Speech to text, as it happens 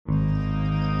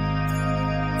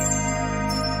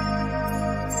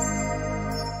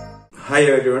Hi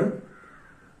everyone.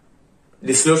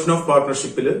 Dissolution of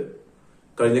partnership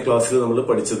കഴിഞ്ഞ ക്ലാസ്സിൽ നമ്മൾ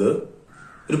പഠിച്ചത്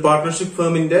ഒരു പാർട്ണർഷിപ്പ്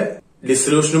ഫേമിന്റെ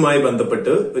ഡിസൊല്യൂഷനുമായി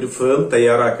ബന്ധപ്പെട്ട് ഒരു ഫേം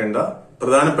തയ്യാറാക്കേണ്ട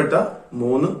പ്രധാനപ്പെട്ട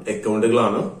 3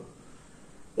 അക്കൗണ്ടുകളാണ്.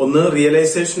 ഒന്ന്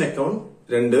realisation account,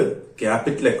 2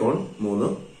 capital account, 3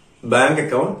 bank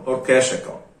account or cash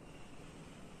account.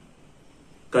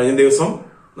 കഴിഞ്ഞ ദിവസം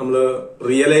നമ്മൾ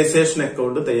റിയലൈസേഷൻ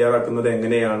അക്കൗണ്ട് തയ്യാറാക്കുന്നത്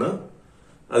എങ്ങനെയാണ്,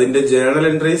 അതിന്റെ ജേണൽ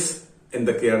എൻട്രീസ്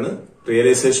എന്തൊക്കെയാണ്,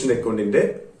 റിയലൈസേഷൻ അക്കൗണ്ടിന്റെ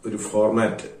ഒരു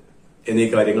ഫോർമാറ്റ് എന്നീ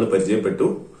കാര്യങ്ങൾ പരിചയപ്പെട്ടു.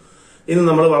 ഇന്ന്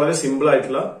നമ്മൾ വളരെ സിമ്പിൾ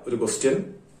ആയിട്ടുള്ള ഒരു ക്വസ്റ്റ്യൻ,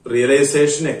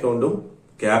 റിയലൈസേഷൻ അക്കൗണ്ടും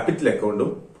ക്യാപിറ്റൽ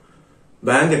അക്കൗണ്ടും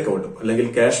ബാങ്ക് അക്കൗണ്ടും അല്ലെങ്കിൽ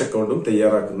ക്യാഷ് അക്കൗണ്ടും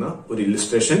തയ്യാറാക്കുന്ന ഒരു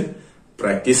ഇല്ലുസ്ട്രേഷൻ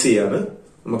പ്രാക്ടീസ് ചെയ്യാണ്.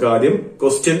 നമുക്ക് ആദ്യം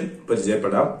ക്വസ്റ്റ്യൻ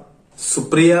പരിചയപ്പെടാം.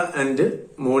 Supriya and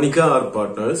Monica R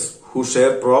partners who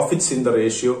share profits in the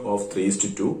ratio of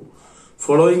 3:2.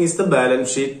 Following is the balance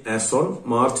sheet as on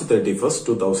March 31st,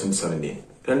 2017.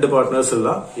 രണ്ട് പാർട്ട്നേഴ്സ് ഉള്ള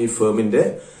ഈ ഫേമിന്റെ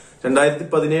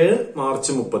 2017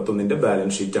 മാർച്ച് 31ന്റെ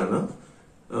ബാലൻസ് ഷീറ്റ് ആണ്.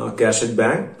 Cash at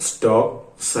bank, stock,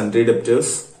 sundry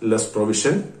debtors, less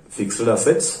provision, fixed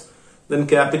assets, then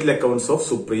capital accounts of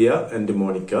Supriya and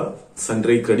Monica,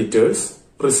 sundry creditors,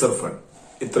 reserve fund.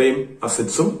 ഇത്രയും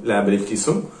അസറ്റ്സും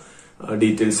ലാബിലിറ്റീസും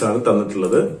details ആണ്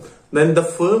തന്നിട്ടുള്ളത്. Then the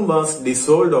firm was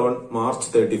dissolved on March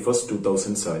 31st,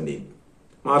 2017.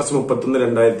 March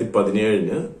 31,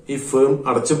 2017 ഈ firm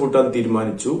അടച്ചുപൂട്ടാൻ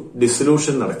തീരുമാനിച്ചു.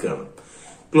 Dissolution നടക്കുകയാണ്.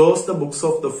 Close the books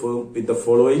of the firm with the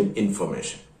following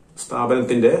information.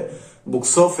 സ്ഥാപനത്തിന്റെ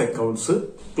books of accounts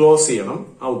close ചെയ്യണം.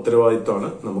 ആ ഉത്തരവാദിത്വമാണ്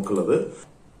നമുക്കുള്ളത്.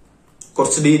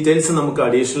 കുറച്ച് ഡീറ്റെയിൽസ് നമുക്ക്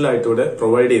അഡീഷണൽ ആയിട്ട് ഇവിടെ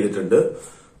പ്രൊവൈഡ് ചെയ്തിട്ടുണ്ട്.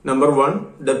 Number 1,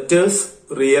 debtors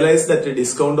realised at A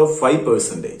discount of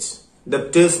 5%.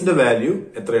 ഡെപ്റ്റേഴ്സിന്റെ value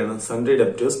എത്രയാണ്? സൺട്രി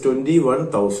ഡെപ്റ്റേഴ്സ്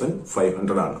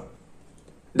 21,500 ആണ്.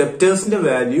 ഡെപ്റ്റേഴ്സിന്റെ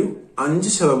വാല്യൂ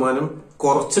 5%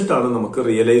 കുറച്ചിട്ടാണ് നമുക്ക്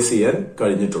റിയലൈസ് ചെയ്യാൻ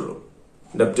കഴിഞ്ഞിട്ടുള്ളൂ.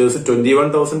 ഡെപ്റ്റേഴ്സ്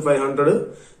 21,500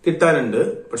 കിട്ടാനുണ്ട്,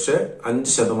 പക്ഷെ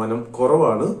 5%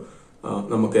 കുറവാണ്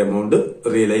നമുക്ക് എമൗണ്ട്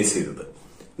റിയലൈസ് ചെയ്തത്.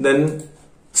 Then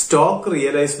stock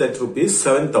realised at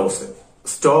 ₹7,000.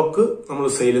 Stock നമ്മൾ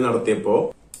സെയിൽ നടത്തിയപ്പോ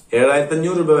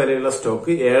 7,500 രൂപ വരെയുള്ള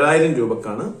സ്റ്റോക്ക് 7,000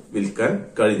 രൂപക്കാണ് വിൽക്കാൻ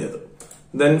കഴിഞ്ഞത്.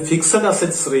 Then fixed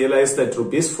assets realised at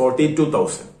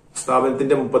 ₹42,000.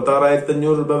 സ്ഥാപനത്തിന്റെ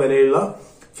 36,500 രൂപ വരെയുള്ള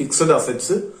ഫിക്സഡ്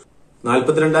അസറ്റ്സ്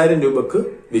 42,000 രൂപക്ക്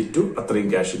വിറ്റു. അത്രയും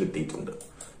ക്യാഷ് കിട്ടിയിട്ടുണ്ട്.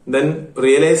 Then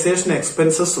realisation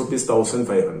expenses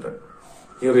 ₹1,500.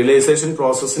 ഈ റിയലൈസേഷൻ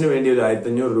പ്രോസസ്സിന് വേണ്ടി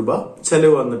 1,500 രൂപ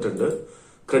ചെലവ് വന്നിട്ടുണ്ട്.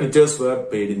 Creditors wear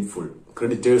paid in full.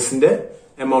 ക്രെഡിറ്റേഴ്സിന്റെ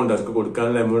amount, അവർക്ക്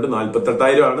കൊടുക്കാനുള്ള എമൗണ്ട്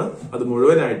 48,000 ആണ്. അത്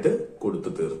മുഴുവനായിട്ട് കൊടുത്തു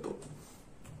തീർത്തു.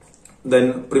 Then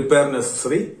prepare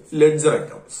necessary ledger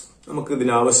accounts. നമുക്ക്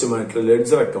ഇതിനാവശ്യമായിട്ടുള്ള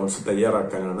ledger accounts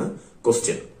തയ്യാറാക്കാനാണ്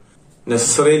question.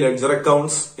 Necessary ledger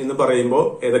accounts എന്ന് പറയുമ്പോൾ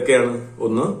ഏതൊക്കെയാണ്?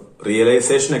 1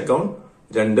 realisation account,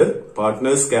 2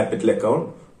 partners capital account,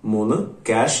 3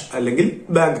 cash അല്ലെങ്കിൽ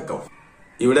ബാങ്ക് അക്കൌണ്ട്.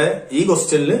 ഇവിടെ ഈ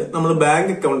ക്വസ്റ്റ്യനിൽ നമ്മൾ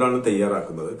ബാങ്ക് അക്കൌണ്ട് ആണ്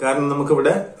തയ്യാറാക്കുന്നത്. കാരണം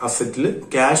നമുക്കിവിടെ അസറ്റിൽ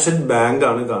ക്യാഷ് അറ്റ് ബാങ്ക്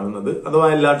ആണ് കാണുന്നത്. അഥവാ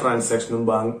എല്ലാ ട്രാൻസാക്ഷനും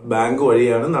ബാങ്ക്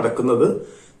വഴിയാണ് നടക്കുന്നത്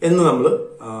എന്ന് നമ്മൾ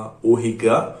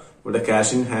ഊഹിക്കുക. ഇവിടെ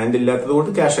ക്യാഷ് ഇൻ ഹാൻഡ് ഇല്ലാത്തത് കൊണ്ട്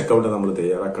ക്യാഷ് അക്കൌണ്ട് നമ്മൾ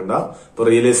തയ്യാറാക്കണ്ട. ഇപ്പൊ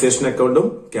റിയലൈസേഷൻ അക്കൌണ്ടും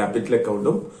ക്യാപിറ്റൽ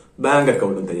അക്കൌണ്ടും ബാങ്ക്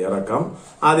അക്കൌണ്ടും തയ്യാറാക്കാം.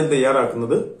 ആദ്യം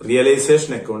തയ്യാറാക്കുന്നത്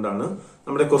റിയലൈസേഷൻ അക്കൌണ്ട് ആണ്.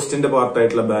 നമ്മുടെ ക്വസ്റ്റ്യന്റെ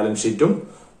പാർട്ടായിട്ടുള്ള ബാലൻസ് ഷീറ്റും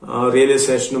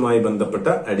റിയലൈസേഷനുമായി ബന്ധപ്പെട്ട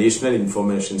അഡീഷണൽ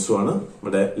ഇൻഫോർമേഷൻസും ആണ്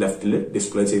ഇവിടെ ലെഫ്റ്റിൽ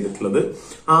ഡിസ്പ്ലേ ചെയ്തിട്ടുള്ളത്.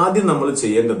 ആദ്യം നമ്മൾ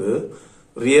ചെയ്യേണ്ടത്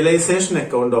റിയലൈസേഷൻ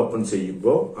അക്കൌണ്ട് ഓപ്പൺ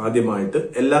ചെയ്യുമ്പോൾ ആദ്യമായിട്ട്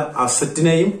എല്ലാ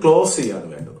അസറ്റിനെയും ക്ലോസ് ചെയ്യാണ്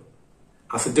വേണ്ടത്.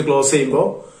 അസറ്റ് ക്ലോസ് ചെയ്യുമ്പോൾ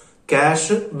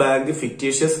ക്യാഷ്, ബാങ്ക്,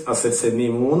 ഫിക്റ്റീഷ്യസ് അസറ്റ്സ് എന്നീ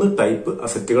 3 ടൈപ്പ്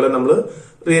അസറ്റുകളെ നമ്മൾ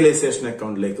റിയലൈസേഷൻ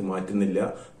അക്കൌണ്ടിലേക്ക് മാറ്റുന്നില്ല.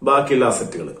 ബാക്കിയുള്ള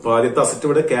അസറ്റുകൾ, അപ്പൊ ആദ്യത്തെ അസറ്റ്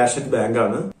ഇവിടെ ക്യാഷ് അറ്റ് ബാങ്ക്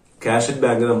ആണ്. ക്യാഷ് അറ്റ്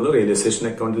ബാങ്ക് നമ്മൾ റിയലൈസേഷൻ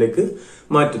അക്കൌണ്ടിലേക്ക്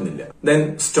മാറ്റുന്നില്ല. Then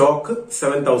stock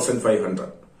 7,500.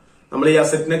 നമ്മൾ ഈ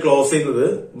അസറ്റിനെ ക്ലോസ് ചെയ്യുന്നത്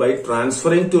by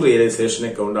transferring to realisation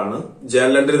account ആണ്.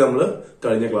 ജേണൽ എൻട്രി നമ്മൾ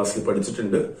കഴിഞ്ഞ ക്ലാസ്സിൽ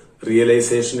പഠിച്ചിട്ടുണ്ട്.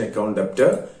 Realisation account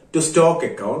debtor to stock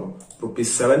account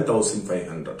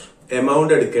 ₹7,500.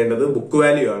 Amount എടുക്കേണ്ടത് ബുക്ക്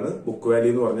വാല്യൂ ആണ്. ബുക്ക്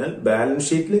വാല്യൂ എന്ന് പറഞ്ഞാൽ ബാലൻസ്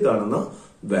ഷീറ്റിൽ കാണുന്ന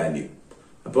വാല്യൂ.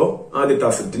 അപ്പോ ആദ്യത്തെ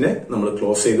അസറ്റിനെ നമ്മൾ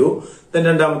ക്ലോസ് ചെയ്തു. ദെൻ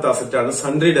രണ്ടാമത്തെ അസറ്റ് ആണ്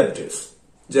sundry debtors.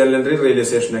 Journal entry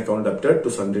realisation account debtor to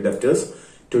sundry debtors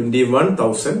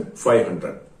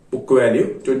 21,500. Book value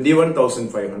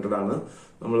 21,500 ആണ്.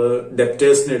 നമ്മൾ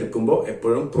ഡെപ്റ്റേഴ്സിന് എടുക്കുമ്പോൾ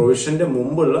എപ്പോഴും പ്രൊവിഷന്റെ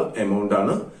മുമ്പുള്ള എമൗണ്ട്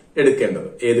ആണ് എടുക്കേണ്ടത്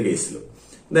ഏത് കേസിലും.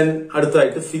 ദെൻ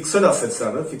അടുത്തായിട്ട് ഫിക്സഡ് അസറ്റ്സ്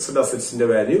ആണ്. ഫിക്സഡ് അസറ്റ്സിന്റെ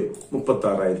വാല്യൂ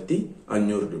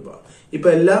 36,500 രൂപ. ഇപ്പൊ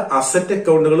എല്ലാ അസറ്റ്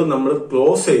അക്കൌണ്ടുകളും നമ്മൾ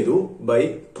ക്ലോസ് ചെയ്തു by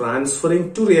transferring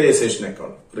to realisation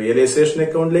account. Realisation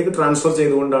അക്കൌണ്ടിലേക്ക് ട്രാൻസ്ഫർ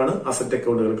ചെയ്തുകൊണ്ടാണ് അസറ്റ്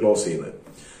അക്കൌണ്ടുകൾ ക്ലോസ് ചെയ്യുന്നത്.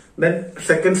 ദെൻ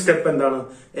സെക്കൻഡ് സ്റ്റെപ്പ് എന്താണ്?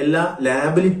 എല്ലാ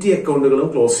ലാബിലിറ്റി അക്കൗണ്ടുകളും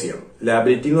ക്ലോസ് ചെയ്യണം.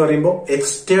 ലാബിലിറ്റി എന്ന് പറയുമ്പോൾ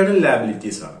എക്സ്റ്റേണൽ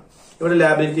ലാബിലിറ്റീസ് ആണ്. ഇവിടെ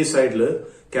ലാബിലിറ്റി സൈഡിൽ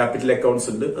ക്യാപിറ്റൽ അക്കൗണ്ട്സ്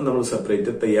ഉണ്ട്, നമ്മൾ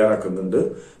സെപ്പറേറ്റ് തയ്യാറാക്കുന്നുണ്ട്.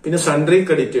 പിന്നെ സൺട്രി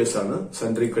ക്രെഡിറ്റേഴ്സ് ആണ്.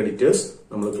 സൺട്രി ക്രെഡിറ്റേഴ്സ്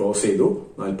നമ്മൾ ക്ലോസ് ചെയ്തു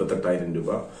 48,000 രൂപ.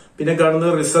 പിന്നെ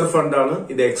കാണുന്നത് റിസർവ് ഫണ്ട് ആണ്.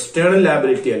 ഇത് എക്സ്റ്റേണൽ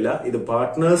ലാബിലിറ്റി അല്ല, ഇത്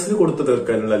പാർട്ട്നേഴ്സിന് കൊടുത്തു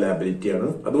തീർക്കാനുള്ള ലാബിലിറ്റി ആണ്.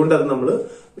 അതുകൊണ്ട് അത് നമ്മൾ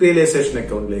റിയലൈസേഷൻ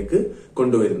അക്കൗണ്ടിലേക്ക്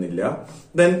കൊണ്ടുവരുന്നില്ല.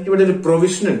 ദെൻ ഇവിടെ ഒരു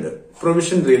പ്രൊവിഷൻ ഉണ്ട്.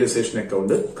 പ്രൊവിഷൻ റിയലൈസേഷൻ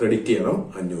അക്കൗണ്ട് ക്രെഡിറ്റ് ചെയ്യണം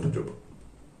 500 രൂപ.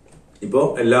 ഇപ്പോ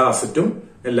എല്ലാ അസറ്റും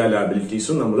എല്ലാ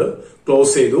ലാബിലിറ്റീസും നമ്മൾ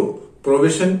ക്ലോസ് ചെയ്തു.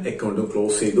 പ്രൊവിഷൻ അക്കൗണ്ട്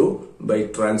ക്ലോസ് ചെയ്തു by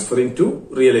transferring to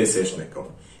realisation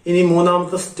account. ഇനി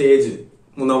മൂന്നാമത്തെ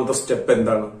സ്റ്റെപ്പ്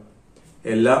എന്താണ്?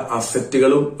 എല്ലാ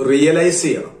അസറ്റുകളും റിയലൈസ്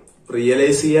ചെയ്യണം.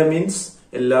 റിയലൈസ് ചെയ്യുക മീൻസ്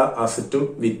എല്ലാ അസറ്റും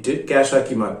വിറ്റ് ക്യാഷ്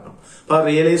ആക്കി മാറ്റണം. അപ്പൊ ആ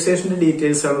റിയലൈസേഷന്റെ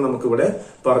ഡീറ്റെയിൽസ് ആണ് നമുക്ക് ഇവിടെ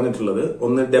പറഞ്ഞിട്ടുള്ളത്.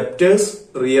 ഒന്ന്, debtors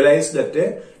realised at A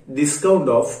discount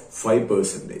of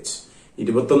 5%.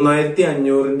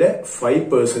 21,500ന്റെ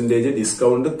 5%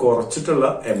 discount കുറച്ചിട്ടുള്ള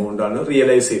amount ആണ്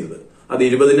റിയലൈസ് ചെയ്തത്. അത്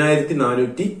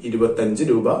 20,425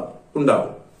 രൂപ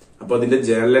ഉണ്ടാവും. അപ്പൊ അതിന്റെ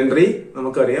ജേണൽ എൻട്രി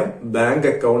നമുക്കറിയാം, bank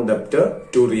account debtor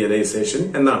to realisation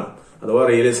എന്നാണ്. അഥവാ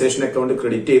റിയലൈസേഷൻ അക്കൗണ്ട്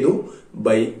ക്രെഡിറ്റ് ചെയ്തു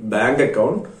ബൈ ബാങ്ക്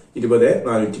അക്കൗണ്ട്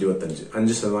 20,425,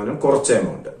 5% കുറച്ച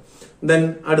എമൗണ്ട്. ദെൻ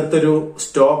അടുത്തൊരു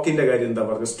സ്റ്റോക്കിന്റെ കാര്യം എന്താ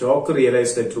പറഞ്ഞത്? Stock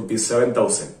realised at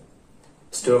 ₹7,000.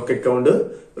 Stock account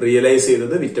realise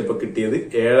ചെയ്തത് വിറ്റപ്പ് കിട്ടിയത്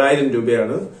 7,000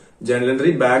 രൂപയാണ്. Journal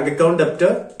entry bank account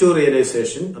debtor to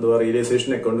realisation, അഥവാ റിയലൈസേഷൻ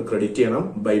അക്കൗണ്ട് ക്രെഡിറ്റ് ചെയ്യണം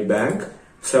by bank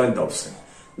 7,000.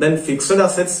 Then fixed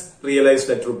assets realized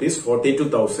at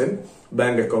 ₹42,000,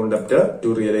 bank account debtor to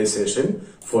realization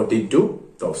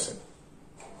 42,000.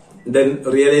 Then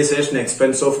realization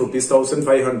expense of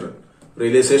 ₹1,500.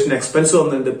 Realization expense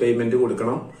വന്നിട്ട് payment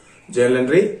കൊടുക്കണം. Journal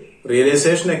entry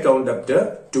realization account debtor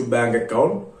to bank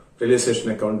account, realization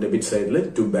account debit side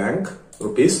to bank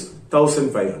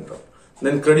 ₹1,500.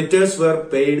 Then creditors were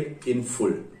paid in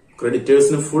full. Creditors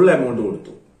full amount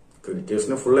കൊടുത്തു.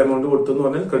 ക്രെഡിറ്റേഴ്സിന് full amount കൊടുത്തു എന്ന്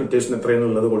പറഞ്ഞാൽ ക്രെഡിറ്റേഴ്സിന്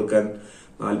എത്രയാണുള്ളത് കൊടുക്കാൻ?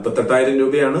 48,000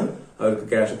 രൂപയാണ് അവർക്ക്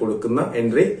cash കൊടുക്കുന്ന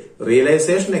entry.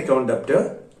 Realisation account debtor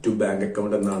to bank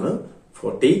account എന്നാണ്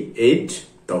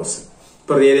 48,000.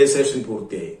 ഇപ്പൊ റിയലൈസേഷൻ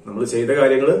പൂർത്തിയായി. നമ്മൾ ചെയ്ത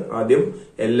കാര്യങ്ങൾ ആദ്യം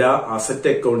എല്ലാ അസറ്റ്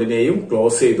അക്കൗണ്ടിനെയും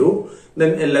ക്ലോസ് ചെയ്തു.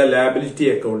 ദെൻ എല്ലാ ലാബിലിറ്റി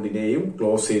അക്കൗണ്ടിനെയും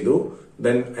ക്ലോസ് ചെയ്തു.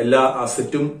 ദെൻ എല്ലാ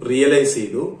അസറ്റും റിയലൈസ്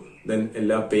ചെയ്തു. ദെൻ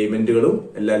എല്ലാ പേയ്മെന്റുകളും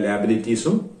എല്ലാ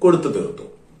ലാബിലിറ്റീസും കൊടുത്തു തീർത്തു.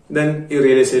 ദെൻ ഈ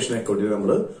റിയലൈസേഷൻ അക്കൗണ്ടിൽ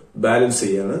നമ്മൾ ബാലൻസ്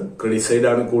ചെയ്യാണ്. ക്രെഡിറ്റ് സൈഡ്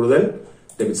ആണ് കൂടുതൽ,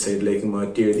 ഡെബിറ്റ് സൈഡിലേക്ക്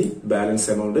മാറ്റി എഴുതി. ബാലൻസ്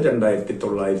എമൗണ്ട്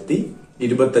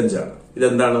 2,925 ആണ്.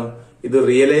 ഇതെന്താണ്? ഇത്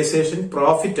റിയലൈസേഷൻ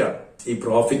പ്രോഫിറ്റ് ആണ്. ഈ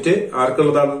പ്രോഫിറ്റ്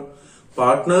ആർക്കുള്ളതാണ്?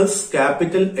 പാർട്ട്നേഴ്സ്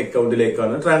ക്യാപിറ്റൽ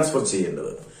അക്കൗണ്ടിലേക്കാണ് ട്രാൻസ്ഫർ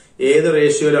ചെയ്യേണ്ടത്. ഏത്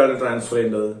റേഷ്യോയിലാണ് ട്രാൻസ്ഫർ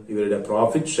ചെയ്യേണ്ടത്? ഇവരുടെ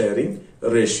പ്രോഫിറ്റ് ഷെയറിംഗ്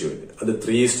റേഷ്യോയിൽ. അത്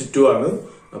 3:2 ആണ്.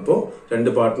 അപ്പോ രണ്ട്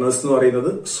പാർട്ട്നേഴ്സ് എന്ന്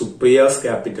പറയുന്നത് സുപ്രിയാസ്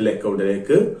ക്യാപിറ്റൽ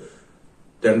അക്കൗണ്ടിലേക്ക്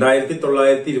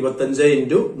 2,925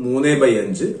 ഇൻറ്റു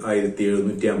 3/5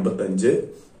 1,755.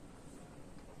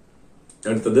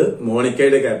 അടുത്തത്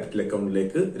മോണിക്കയുടെ ക്യാപിറ്റൽ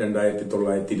അക്കൗണ്ടിലേക്ക്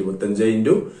 2,925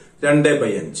 ഇൻറ്റു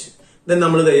 2/5. ദെൻ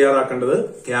നമ്മൾ തയ്യാറാക്കേണ്ടത്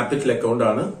ക്യാപിറ്റൽ അക്കൗണ്ട്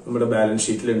ആണ്. നമ്മുടെ ബാലൻസ്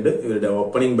ഷീറ്റിലുണ്ട്. ഇവരുടെ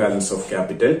ഓപ്പണിംഗ് ബാലൻസ് ഓഫ്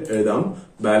ക്യാപിറ്റൽ എഴുതാം.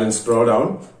 Balance draw down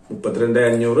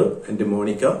 32,500 and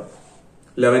Monica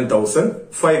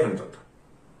 11,500.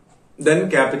 Then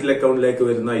capital അക്കൗണ്ടിലേക്ക്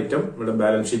വരുന്ന ഐറ്റം ഇവിടെ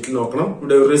ബാലൻസ് ഷീറ്റിൽ നോക്കണം.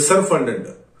 ഇവിടെ ഒരു റിസർവ് ഫണ്ട്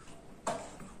ഉണ്ട്.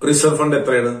 റിസർവ് ഫണ്ട്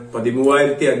എത്രയാണ്?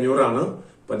 13,500 ആണ്.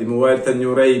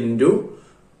 13,500 into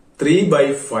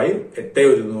 3/5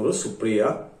 8,100 Supriya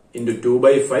into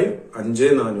 2/5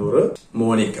 5,400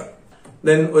 Monica.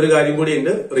 Then ഒരു കാര്യം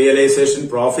കൂടിയുണ്ട്, റിയലൈസേഷൻ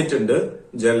പ്രോഫിറ്റ് ഉണ്ട്.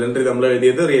 ജേണൽ എൻട്രി നമ്മൾ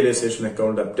എഴുതിയത് realisation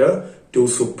account debtor to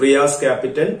സുപ്രിയാസ്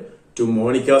capital to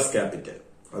മോണിക്കാസ് capital,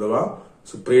 അഥവാ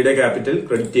സുപ്രിയയുടെ ക്യാപിറ്റൽ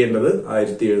ക്രെഡിറ്റ് ചെയ്യേണ്ടത്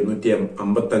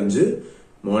 1,755,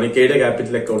 മോണിക്കയുടെ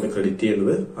ക്യാപിറ്റൽ അക്കൗണ്ട് ക്രെഡിറ്റ്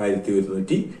ചെയ്യേണ്ടത്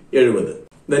 1,170.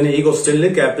 ദെൻ ഈ ക്വസ്റ്റ്യനിൽ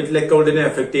ക്യാപിറ്റൽ അക്കൗണ്ടിനെ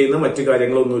എഫക്ട് ചെയ്യുന്ന മറ്റു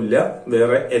കാര്യങ്ങളൊന്നുമില്ല.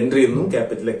 വേറെ എൻട്രി ഒന്നും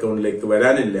ക്യാപിറ്റൽ അക്കൗണ്ടിലേക്ക്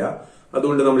വരാനില്ല.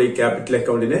 അതുകൊണ്ട് നമ്മൾ ഈ ക്യാപിറ്റൽ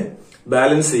അക്കൗണ്ടിനെ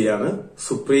ബാലൻസ് ചെയ്യാണ്.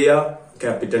 Supriya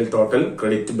capital total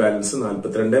credit balance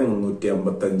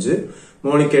 42,355,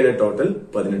 മോണിക്കയുടെ total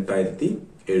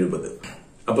 18,070.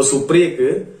 അപ്പൊ സുപ്രിയക്ക്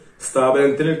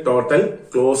സ്ഥാപനത്തിൽ total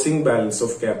closing balance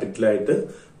of capital ആയിട്ട്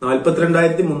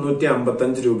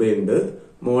 42,355 രൂപയുണ്ട്.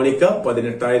 മോണിക്ക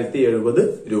 18,070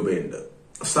 രൂപയുണ്ട്.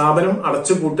 സ്ഥാപനം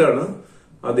അടച്ചുപൂട്ടാണ്.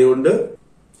 അതുകൊണ്ട്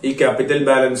ഈ ക്യാപിറ്റൽ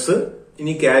ബാലൻസ്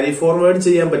ഇനി ക്യാരി ഫോർവേഡ്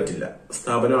ചെയ്യാൻ പറ്റില്ല.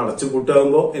 സ്ഥാപനം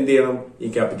അടച്ചുപൂട്ടാകുമ്പോൾ എന്ത് ചെയ്യണം? ഈ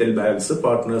ക്യാപിറ്റൽ ബാലൻസ്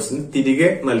പാർട്ട്നേഴ്സിന് തിരികെ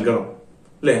നൽകണം,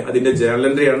 അല്ലെ? അതിന്റെ ജേണൽ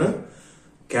എൻട്രി ആണ്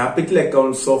capital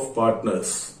accounts of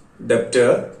partners debtor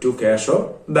to cash or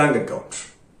bank account,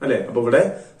 അല്ലെ? അപ്പൊ ഇവിടെ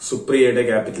സുപ്രിയയുടെ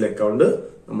ക്യാപിറ്റൽ അക്കൗണ്ട്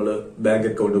നമ്മൾ ബാങ്ക്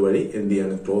അക്കൗണ്ട് വഴി എന്ത്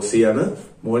ചെയ്യാണ്? ക്ലോസ് ചെയ്യാണ്.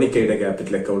 മോണിക്കയുടെ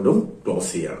ക്യാപിറ്റൽ അക്കൗണ്ടും ക്ലോസ്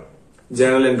ചെയ്യാണ്.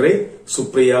 Journal entry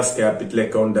സുപ്രിയാസ് capital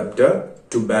account debtor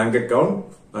to bank account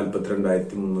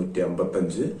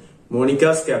 42,355,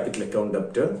 മോണിക്കാസ് capital account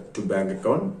ഡെപ്റ്റ് to bank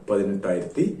account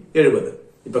 18,070.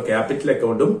 ഇപ്പൊ ക്യാപിറ്റൽ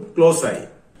അക്കൗണ്ടും ക്ലോസ് ആയി.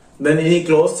 ദെൻ ഇനി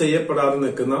ക്ലോസ് ചെയ്യപ്പെടാതെ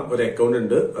നിൽക്കുന്ന ഒരു അക്കൗണ്ട്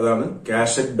ഉണ്ട്, അതാണ്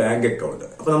ക്യാഷ് അറ്റ് ബാങ്ക് അക്കൗണ്ട്.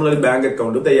 അപ്പൊ നമ്മളൊരു ബാങ്ക്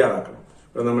അക്കൗണ്ട് തയ്യാറാക്കണം.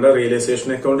 ഇപ്പൊ നമ്മുടെ റിയലൈസേഷൻ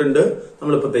അക്കൗണ്ട് ഉണ്ട്,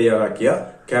 നമ്മളിപ്പോ തയ്യാറാക്കിയ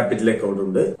ക്യാപിറ്റൽ അക്കൗണ്ട്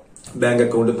ഉണ്ട്. ബാങ്ക്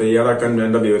അക്കൗണ്ട് തയ്യാറാക്കാൻ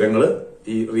വേണ്ട വിവരങ്ങൾ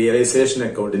ഈ റിയലൈസേഷൻ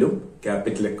അക്കൗണ്ടിലും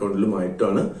ക്യാപിറ്റൽ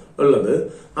അക്കൗണ്ടിലുമായിട്ടാണ് ഉള്ളത്.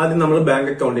 ആദ്യം നമ്മൾ ബാങ്ക്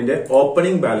അക്കൗണ്ടിന്റെ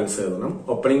ഓപ്പണിംഗ് ബാലൻസ് എഴുതണം.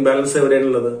 Opening balance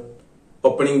എവിടെയാണുള്ളത്?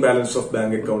 Opening balance of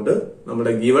bank account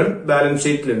നമ്മുടെ ഗിവൺ ബാലൻസ്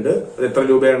ഷീറ്റിലുണ്ട്. അത് എത്ര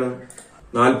രൂപയാണ്?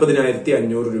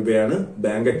 40,500 രൂപയാണ്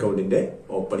ബാങ്ക് അക്കൗണ്ടിന്റെ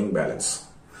ഓപ്പണിംഗ് ബാലൻസ്.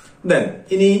 ദെൻ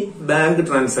ഇനി ബാങ്ക്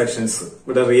ട്രാൻസാക്ഷൻസ്.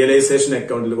 ഇവിടെ റിയലൈസേഷൻ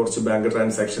അക്കൗണ്ടിൽ കുറച്ച് ബാങ്ക്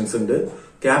ട്രാൻസാക്ഷൻസ് ഉണ്ട്,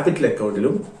 ക്യാപിറ്റൽ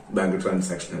അക്കൗണ്ടിലും ബാങ്ക്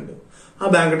ട്രാൻസാക്ഷൻ ഉണ്ട്. ആ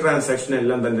ബാങ്ക് ട്രാൻസാക്ഷൻ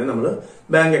എല്ലാം തന്നെ നമ്മൾ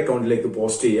ബാങ്ക് അക്കൗണ്ടിലേക്ക്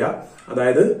പോസ്റ്റ് ചെയ്യുക.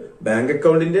 അതായത് ബാങ്ക്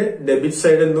അക്കൗണ്ടിന്റെ ഡെബിറ്റ്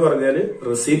സൈഡ് എന്ന് പറഞ്ഞാൽ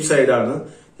റിസീപ്റ്റ് സൈഡാണ്.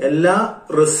 എല്ലാ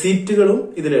റെസീപ്റ്റുകളും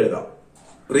ഇതിൽ എഴുതാം.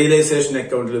 റിയലൈസേഷൻ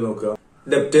അക്കൗണ്ടിൽ നോക്കുക,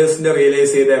 ഡെപ്റ്റേഴ്സിന്റെ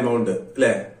റിയലൈസ് ചെയ്ത എമൗണ്ട്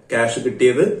അല്ലെ, ക്യാഷ്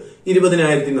കിട്ടിയത്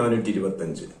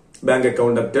 20,425. Bank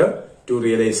account ഡെപ്റ്റ് to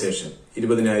realisation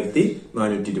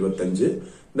 20,425.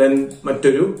 Then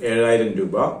മറ്റൊരു 7,000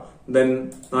 രൂപ. ദെൻ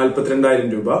 42,000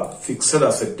 രൂപ ഫിക്സഡ്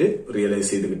അസറ്റ് റിയലൈസ്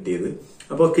ചെയ്ത് കിട്ടിയത്.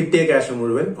 അപ്പോൾ കിട്ടിയ ക്യാഷ്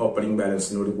മുഴുവൻ ഓപ്പണിംഗ്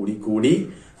ബാലൻസിനോട് കൂടി.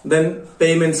 ദെൻ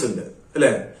പേയ്മെന്റ്സ് ഉണ്ട്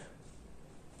അല്ലെ.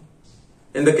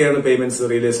 എന്തൊക്കെയാണ് payments?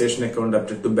 Realisation account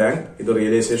ഡെപ്റ്റ് to bank, ഇത്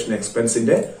റിയലൈസേഷൻ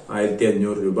എക്സ്പെൻസിന്റെ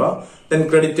 1,500 രൂപ. ദെൻ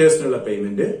ക്രെഡിറ്റേഴ്സിനുള്ള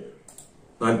പേയ്മെന്റ്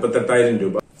 48,000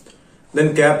 രൂപ. ദെൻ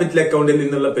ക്യാപിറ്റൽ അക്കൗണ്ടിൽ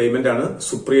നിന്നുള്ള പേയ്മെന്റ് ആണ്.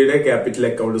 സുപ്രിയയുടെ ക്യാപിറ്റൽ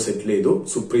അക്കൗണ്ട് സെറ്റിൽ ചെയ്തു.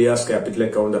 സുപ്രിയാസ് capital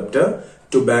account ഡെപ്റ്റ്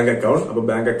to bank account. അപ്പൊ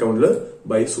ബാങ്ക് അക്കൗണ്ടിൽ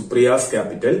ബൈ സുപ്രിയാസ്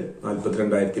ക്യാപിറ്റൽ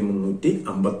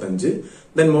 42,355.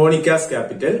 ദെൻ മോണിക്കാസ്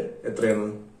ക്യാപിറ്റൽ എത്രയാണ്?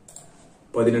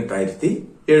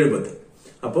 18,070.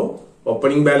 അപ്പോ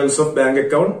opening balance of bank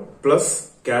account plus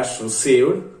cash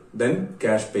received, then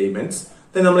cash payments.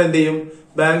 Then നമ്മൾ എന്ത് ചെയ്യും?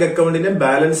 ബാങ്ക് അക്കൗണ്ടിനെ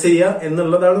ബാലൻസ് ചെയ്യുക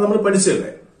എന്നുള്ളതാണ് നമ്മൾ പഠിച്ചത്.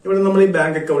 ഇവിടെ നമ്മൾ ഈ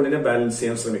ബാങ്ക് അക്കൗണ്ടിനെ ബാലൻസ്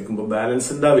ചെയ്യാൻ ശ്രമിക്കുമ്പോൾ ബാലൻസ്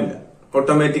ഉണ്ടാവില്ല.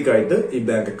 ഓട്ടോമാറ്റിക് ആയിട്ട് ഈ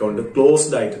ബാങ്ക് അക്കൗണ്ട്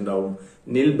ക്ലോസ്ഡ് ആയിട്ടുണ്ടാവും,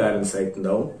 നിൽ ബാലൻസ്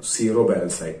ആയിട്ടുണ്ടാവും, സീറോ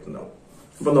ബാലൻസ് ആയിട്ടുണ്ടാവും.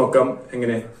 അപ്പൊ നോക്കാം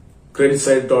എങ്ങനെ. ക്രെഡിറ്റ്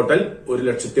സൈഡ് ടോട്ടൽ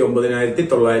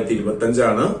 1,09,925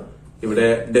 ആണ്. ഇവിടെ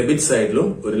ഡെബിറ്റ് സൈഡിലും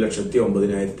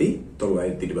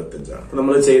 1,09,925 ആണ്.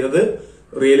 നമ്മൾ ചെയ്തത്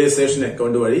റിയലൈസേഷൻ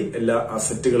അക്കൗണ്ട് വഴി എല്ലാ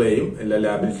അസറ്റുകളെയും എല്ലാ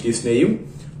ലാബിലിറ്റീസിനെയും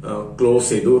ക്ലോസ്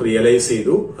ചെയ്തു, റിയലൈസ്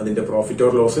ചെയ്തു, അതിന്റെ പ്രോഫിറ്റ്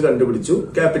ഓർ ലോസ് കണ്ടുപിടിച്ചു,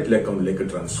 ക്യാപിറ്റൽ അക്കൗണ്ടിലേക്ക്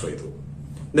ട്രാൻസ്ഫർ ചെയ്തു.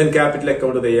 ദെൻ ക്യാപിറ്റൽ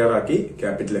അക്കൗണ്ട് തയ്യാറാക്കി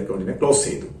ക്യാപിറ്റൽ അക്കൗണ്ടിനെ ക്ലോസ്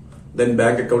ചെയ്തു. ദെൻ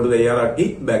ബാങ്ക് അക്കൗണ്ട് തയ്യാറാക്കി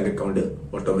ബാങ്ക് അക്കൗണ്ട്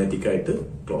ഓട്ടോമാറ്റിക് ആയിട്ട്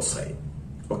ക്ലോസ് ആയി.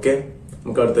 ഓക്കെ,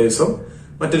 നമുക്ക് അടുത്ത ദിവസം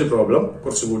മറ്റൊരു പ്രോബ്ലം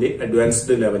കുറച്ചുകൂടി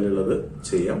അഡ്വാൻസ്ഡ് ലെവലിലുള്ളത്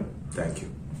ചെയ്യാം. Thank you.